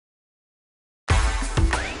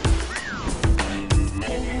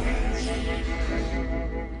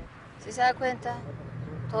¿Sí se da cuenta?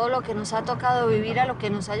 Todo lo que nos ha tocado vivir a lo que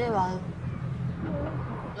nos ha llevado.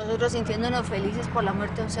 Nosotros sintiéndonos felices por la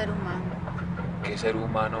muerte de un ser humano. ¿Qué ser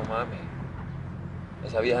humano, mami?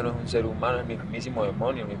 Esa vieja no es un ser humano, es el mismísimo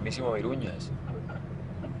demonio, el mismísimo Viruñas.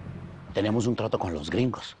 Tenemos un trato con los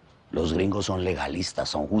gringos. Los gringos son legalistas,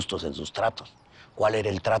 son justos en sus tratos. ¿Cuál era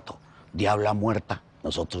el trato? Diabla muerta,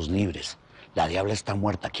 nosotros libres. La diabla está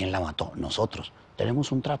muerta, ¿quién la mató? Nosotros.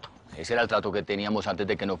 Tenemos un trato. Ese era el trato que teníamos antes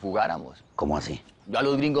de que nos fugáramos. ¿Cómo así? Yo a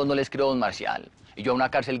los gringos no les creo, don Marcial. Y yo a una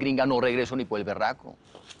cárcel gringa no regreso ni por el berraco.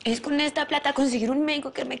 Es con esta plata conseguir un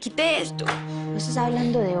médico que me quite esto. No estás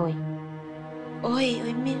hablando de hoy. Hoy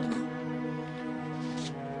mismo.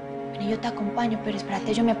 Bueno, yo te acompaño, pero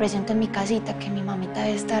espérate, yo me presento en mi casita, que mi mamita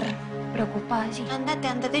debe estar preocupada. Sí.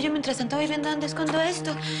 Ándate, yo mientras tanto voy viendo dónde escondo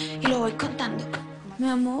esto y lo voy contando. Mi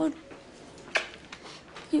amor,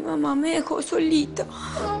 mi mamá me dejó solita.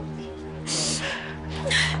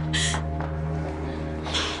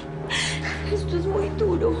 Esto es muy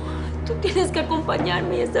duro. Tú tienes que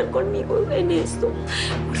acompañarme y estar conmigo en esto.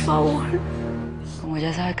 Por favor. Como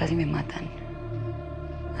ella sabe, casi me matan.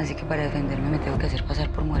 Así que para defenderme me tengo que hacer pasar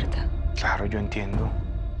por muerta. Claro, yo entiendo.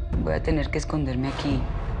 Voy a tener que esconderme aquí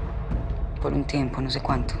por un tiempo, no sé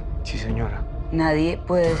cuánto. Sí, señora. Nadie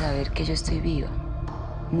puede saber que yo estoy viva.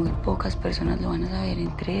 Muy pocas personas lo van a saber,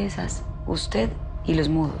 entre esas, usted y los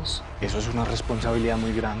mudos. Eso es una responsabilidad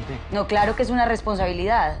muy grande. No, claro que es una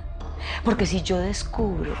responsabilidad. Porque si yo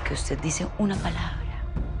descubro que usted dice una palabra,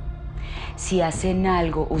 si hacen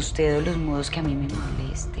algo usted o los mudos que a mí me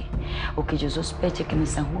moleste, o que yo sospeche que me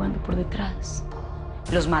están jugando por detrás,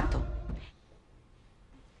 los mato.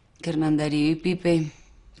 Que Hernán Darío y Pipe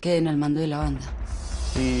queden al mando de la banda.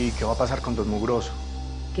 ¿Y qué va a pasar con Don Mugroso?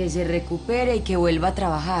 Que se recupere y que vuelva a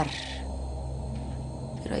trabajar.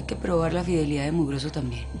 Pero hay que probar la fidelidad de Mugroso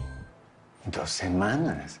también. 2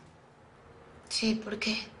 semanas. Sí, ¿por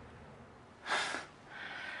qué?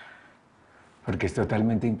 Porque es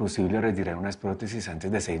totalmente imposible retirar unas prótesis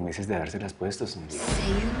antes de 6 meses de habérselas puesto, señorita.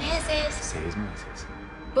 6 meses. 6 meses.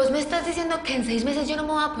 ¿Vos me estás diciendo que en 6 meses yo no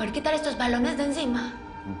me voy a poder quitar estos balones de encima?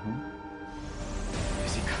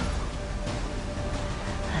 Jessica.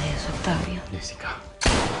 Adiós, Octavio. Jessica.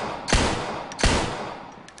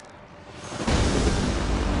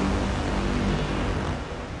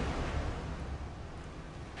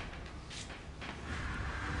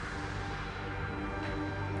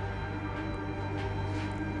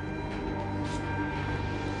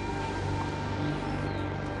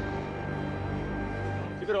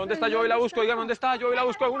 ¿Pero dónde está? Yo hoy la busco, oigan, ¿dónde está? Yo hoy la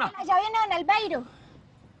busco de una. Allá viene don Albeiro.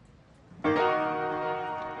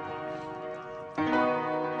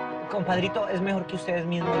 Compadrito, es mejor que ustedes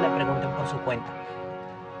mismos le pregunten por su cuenta.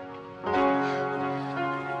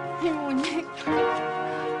 Mi muñeca.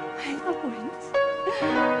 Venga, pues.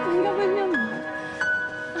 Venga, pues, mi amor.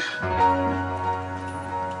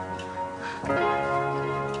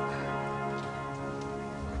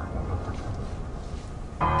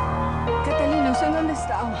 Catalina, ¿usted dónde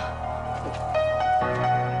estaba?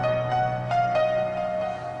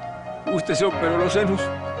 Usted se operó los senos.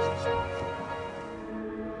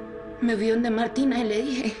 Me fui donde Martina y le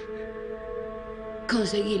dije,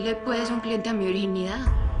 conseguirle pues un cliente a mi virginidad.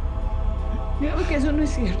 Dígame que eso no es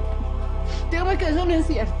cierto. Dígame que eso no es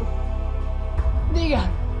cierto. Diga.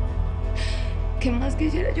 ¿Qué más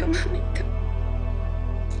quisiera yo, mamita?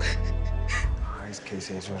 Ay, es que es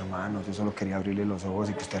eso, hermano. Yo solo quería abrirle los ojos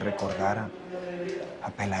y que usted recordara. La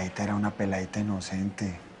peladita era una peladita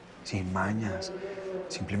inocente, sin mañas.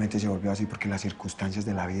 Simplemente se volvió así porque las circunstancias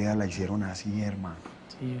de la vida la hicieron así, hermano.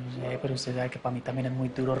 Sí, yo sé, pero usted sabe que para mí también es muy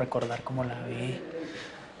duro recordar cómo la vi.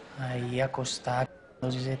 Ahí acostada, con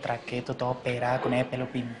ese traqueto, toda operada, con ese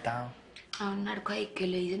pelo pintado. A un narco ahí que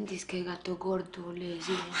le dicen disque gato gordo, le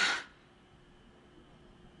decían.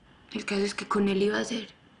 El caso es que con él iba a ser.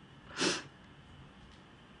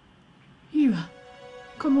 Iba.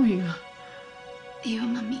 ¿Cómo iba? Iba,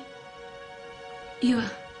 mami. Iba.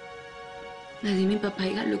 Así mi papá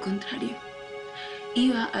diga lo contrario.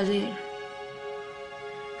 Iba a hacer.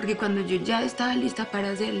 Porque cuando yo ya estaba lista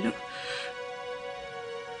para hacerlo,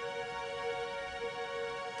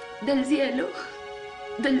 del cielo,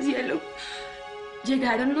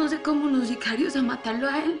 llegaron no sé cómo unos sicarios a matarlo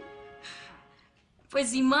a él. Pues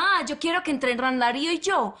sí, ma, yo quiero que entre Hernán Darío y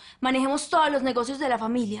yo manejemos todos los negocios de la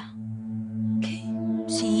familia. ¿Qué?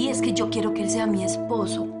 Sí, es que yo quiero que él sea mi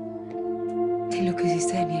esposo. ¿Qué es lo que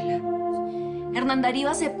hiciste, Daniela? Hernán Darío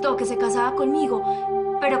aceptó que se casaba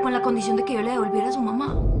conmigo, pero con la condición de que yo le devolviera a su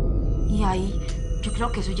mamá. Y ahí, yo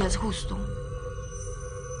creo que eso ya es justo.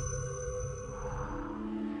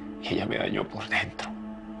 Y ella me dañó por dentro.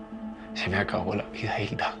 Se me acabó la vida,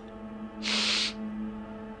 Hilda.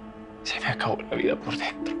 me acabó la vida por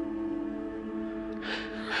dentro.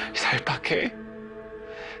 ¿Y sabes para qué?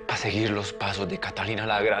 Para seguir los pasos de Catalina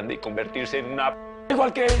la Grande y convertirse en una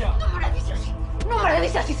igual que ella. No me le dice así. No me le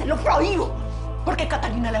dice así, se lo prohíbo. Porque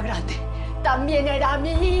Catalina la Grande también era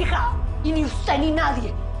mi hija. Y ni usted ni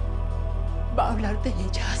nadie va a hablar de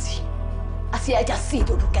ella así. Así haya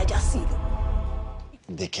sido lo que haya sido.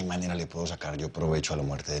 ¿De qué manera le puedo sacar yo provecho a la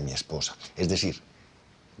muerte de mi esposa? Es decir,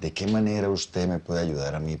 ¿de qué manera usted me puede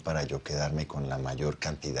ayudar a mí para yo quedarme con la mayor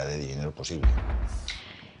cantidad de dinero posible?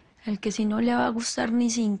 El que si no le va a gustar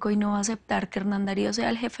ni 5 y no va a aceptar que Hernán Darío sea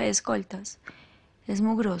el jefe de escoltas, es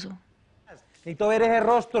mugroso. Necesito ver ese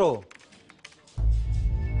rostro.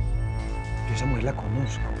 Yo esa mujer la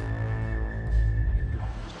conozco.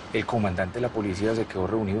 El comandante de la policía se quedó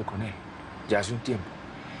reunido con él, ya hace un tiempo.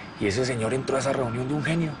 Y ese señor entró a esa reunión de un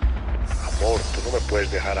genio. Amor, tú no me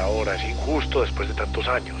puedes dejar ahora, es injusto después de tantos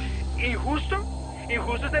años. ¿Injusto?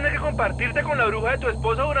 Injusto es tener que compartirte con la bruja de tu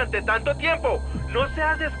esposa durante tanto tiempo. No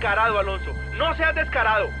seas descarado, Alonso, no seas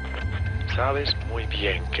descarado. Sabes muy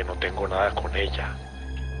bien que no tengo nada con ella.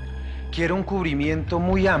 Quiero un cubrimiento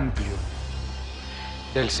muy amplio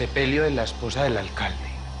del sepelio de la esposa del alcalde.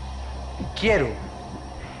 Quiero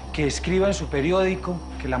que escriba en su periódico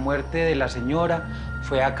que la muerte de la señora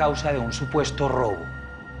fue a causa de un supuesto robo.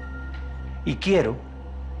 Y quiero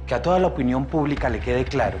que a toda la opinión pública le quede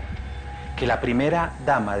claro que la primera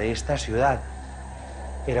dama de esta ciudad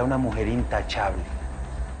era una mujer intachable.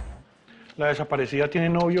 ¿La desaparecida tiene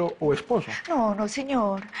novio o esposo? No, no,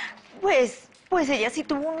 señor. Pues ella sí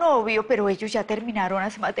tuvo un novio, pero ellos ya terminaron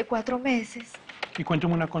hace más de 4 meses. Y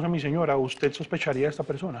cuénteme una cosa, mi señora, ¿usted sospecharía de esta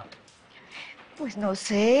persona? Pues no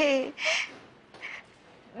sé.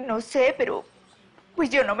 No sé, pero pues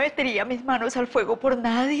yo no metería mis manos al fuego por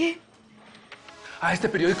nadie. A este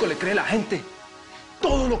periódico le cree la gente.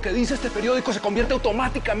 Todo lo que dice este periódico se convierte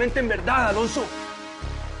automáticamente en verdad, Alonso.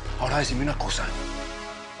 Ahora decime una cosa.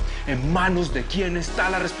 ¿En manos de quién está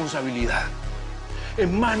la responsabilidad?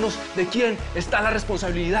 ¿En manos de quién está la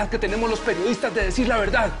responsabilidad que tenemos los periodistas de decir la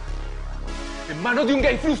verdad? ¿En manos de un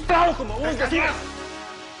gay frustrado como vos decías?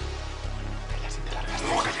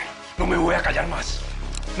 No voy a callar. No me voy a callar más.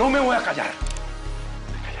 No me voy a callar.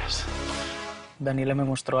 ¿Te callas? Daniela me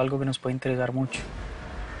mostró algo que nos puede interesar mucho.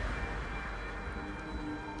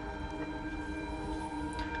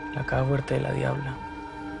 La caja fuerte de la diabla.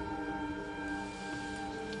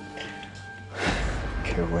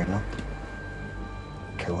 Qué bueno.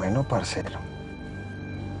 Qué bueno, parcero.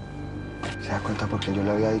 ¿Se da cuenta? Porque yo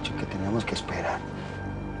le había dicho que teníamos que esperar.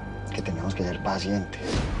 Que teníamos que ser pacientes.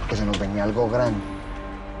 Que se nos venía algo grande.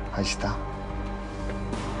 Ahí está.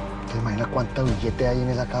 ¿Te imaginas cuánta billete hay en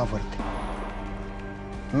esa caja fuerte?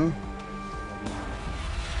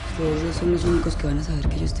 Ustedes dos son los únicos que van a saber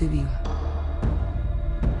que yo estoy viva.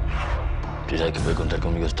 Usted sabe que puede contar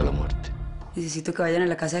conmigo hasta la muerte. Necesito que vayan a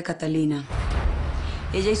la casa de Catalina.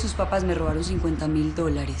 Ella y sus papás me robaron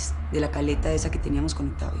 $50.000 de la caleta esa que teníamos con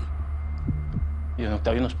Octavio. ¿Y don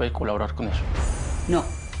Octavio nos puede colaborar con eso? No.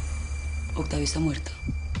 Octavio está muerto.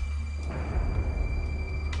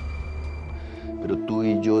 Pero tú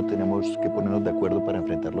y yo tenemos que ponernos de acuerdo para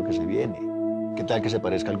enfrentar lo que se viene. ¿Qué tal que se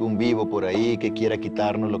parezca algún vivo por ahí que quiera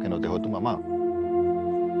quitarnos lo que nos dejó tu mamá?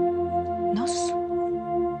 ¿Nos?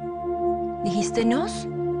 ¿Dijiste nos?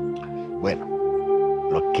 Bueno,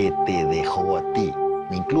 lo que te dejó a ti.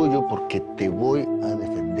 Me incluyo porque te voy a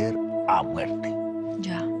defender a muerte.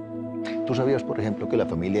 Ya. ¿Tú sabías, por ejemplo, que la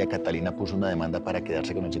familia de Catalina puso una demanda para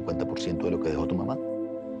quedarse con el 50% de lo que dejó tu mamá?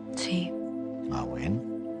 Sí. Ah, bueno.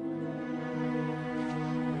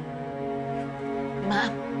 Ma,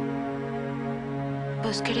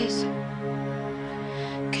 ¿vos querés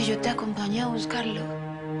que yo te acompañe a buscarlo?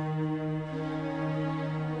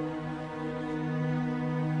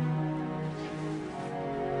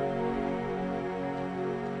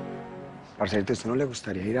 Parcerito, ¿a usted no le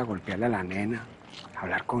gustaría ir a golpearle a la nena?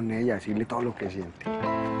 Hablar con ella, decirle todo lo que siente.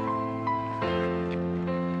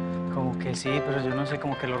 Como que sí, pero yo no sé,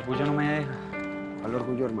 como que el orgullo no me deja. ¿Cuál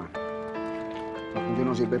orgullo, hermano? El orgullo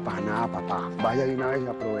no sirve para nada, papá. Vaya de una vez y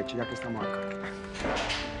aproveche ya que estamos acá.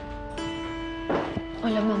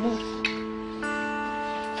 Hola, mi amor.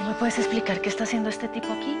 ¿Tú me puedes explicar qué está haciendo este tipo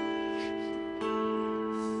aquí?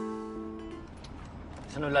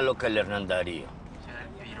 Esa no es la loca del Hernán Darío.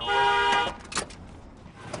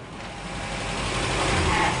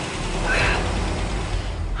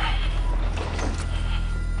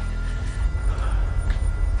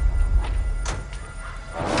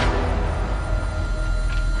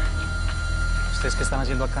 ¿Ustedes qué están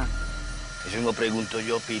haciendo acá? Eso mismo pregunto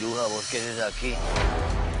yo, piruja, ¿vos qué haces aquí? ¿Qué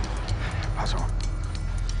pasó?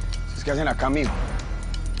 ¿Ustedes qué hacen acá, amigo?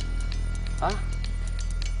 ¿Ah?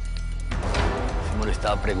 Como le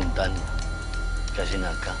estaba preguntando. ¿Qué hacen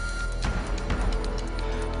acá?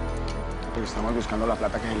 Pues estamos buscando la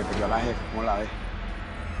plata que se le perdió a la jefa. ¿Cómo la ve?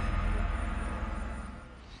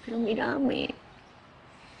 Pero mírame.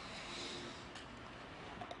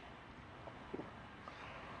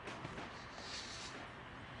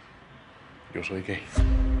 Yo soy gay.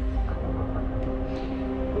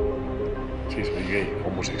 Sí, soy gay,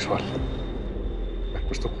 homosexual. Me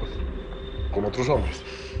acuesto con otros hombres.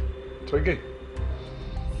 Soy gay.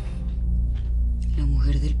 La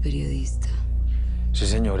mujer del periodista. Sí,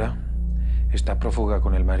 señora. Está prófuga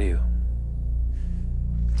con el marido.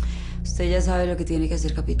 Usted ya sabe lo que tiene que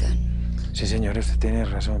hacer, capitán. Sí, señora, usted tiene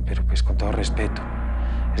razón, pero pues con todo respeto.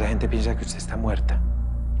 Esa gente piensa que usted está muerta.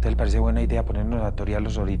 ¿A usted le parece buena idea ponernos a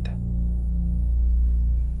torearlos ahorita?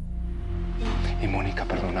 Y Mónica,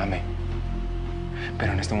 perdóname,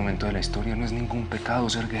 pero en este momento de la historia no es ningún pecado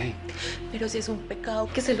ser gay. Pero si es un pecado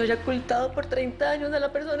que se lo haya ocultado por 30 años a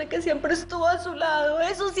la persona que siempre estuvo a su lado.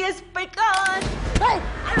 Eso sí es pecado. ¡Ay!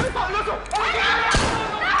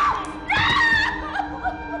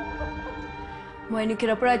 Bueno, y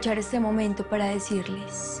quiero aprovechar este momento para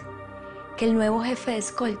decirles que el nuevo jefe de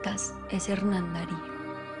escoltas es Hernán Darío.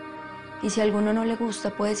 Y si a alguno no le gusta,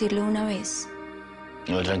 puede decirle una vez.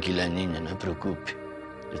 No, tranquila, niña, no se preocupe.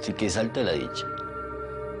 Estoy que salta la dicha.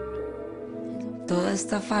 Toda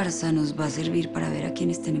esta farsa nos va a servir para ver a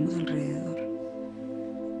quienes tenemos alrededor.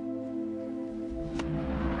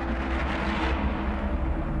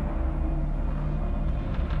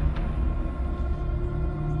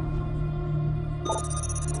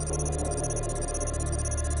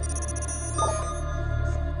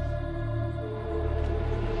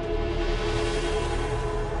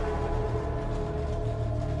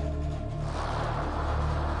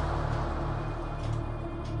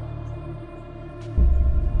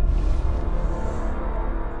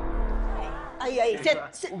 Ay,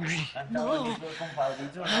 no.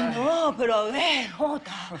 No, pero a ver,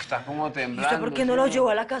 Jota. Está como ¿Y temblando. usted por qué no lo llevó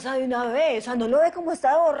a la casa de una vez? ¿No lo ve como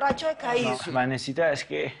está borracho de caído? No, Manecita, es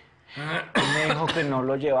que me dijo que no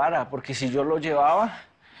lo llevara, porque si yo lo llevaba,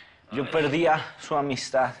 yo perdía su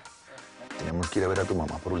amistad. Tenemos que ir a ver a tu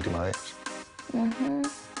mamá por última vez.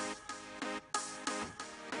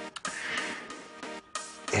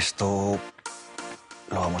 Esto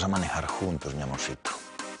lo vamos a manejar juntos, mi amorcito.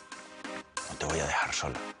 No te voy a dejar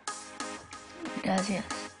sola. Gracias.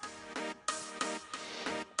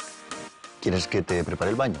 ¿Quieres que te prepare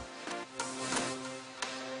el baño?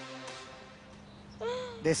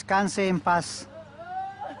 Descanse en paz.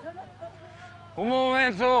 Un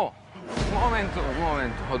momento.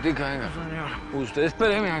 Jotica, venga. Usted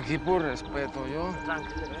espéreme aquí por respeto, yo.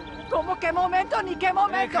 ¿Cómo qué momento ni qué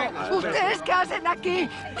momento? ¿Ustedes qué hacen aquí?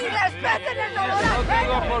 ¡Y respeten el dolor No ajeno!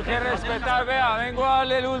 tengo por qué respetar, vea, vengo a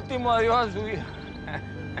darle el último adiós a su hija.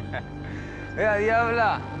 Vea,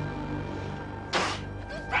 diabla.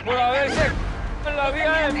 Por haberse en la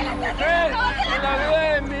vida de mi mujer, en la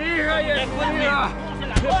vida de mi hija y en su vida.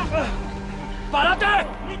 ¡Párate!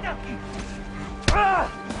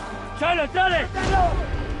 ¡Chelo, chale!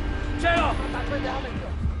 ¡Chelo!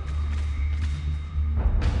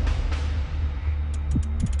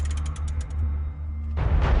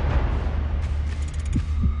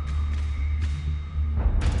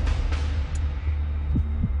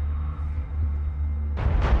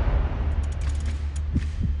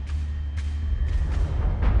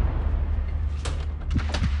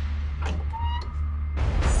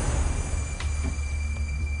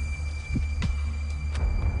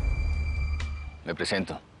 Me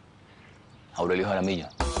presento. Aurelio Jaramillo.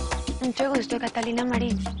 Mucho gusto, Catalina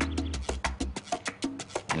Marín.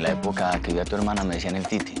 En la época que vi a tu hermana me decían el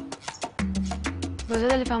Titi. Vos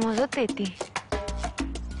sos el famoso Titi.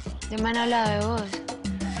 Ya me han hablado de vos.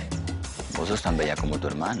 Vos sos tan bella como tu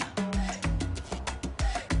hermana.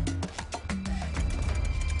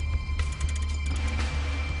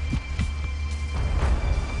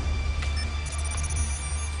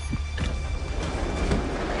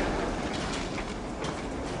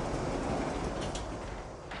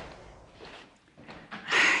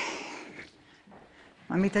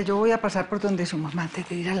 Mamita, yo voy a pasar por donde su mamá antes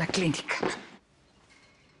de ir a la clínica.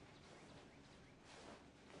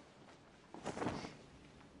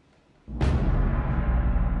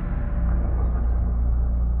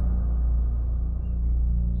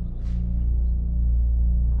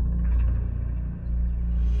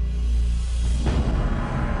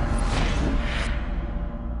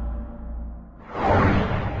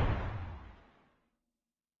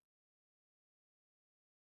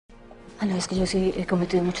 Ah, no, es que yo sí he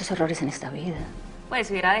cometido muchos errores en esta vida.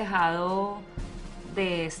 Pues hubiera dejado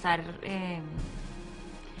de estar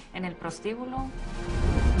en el prostíbulo.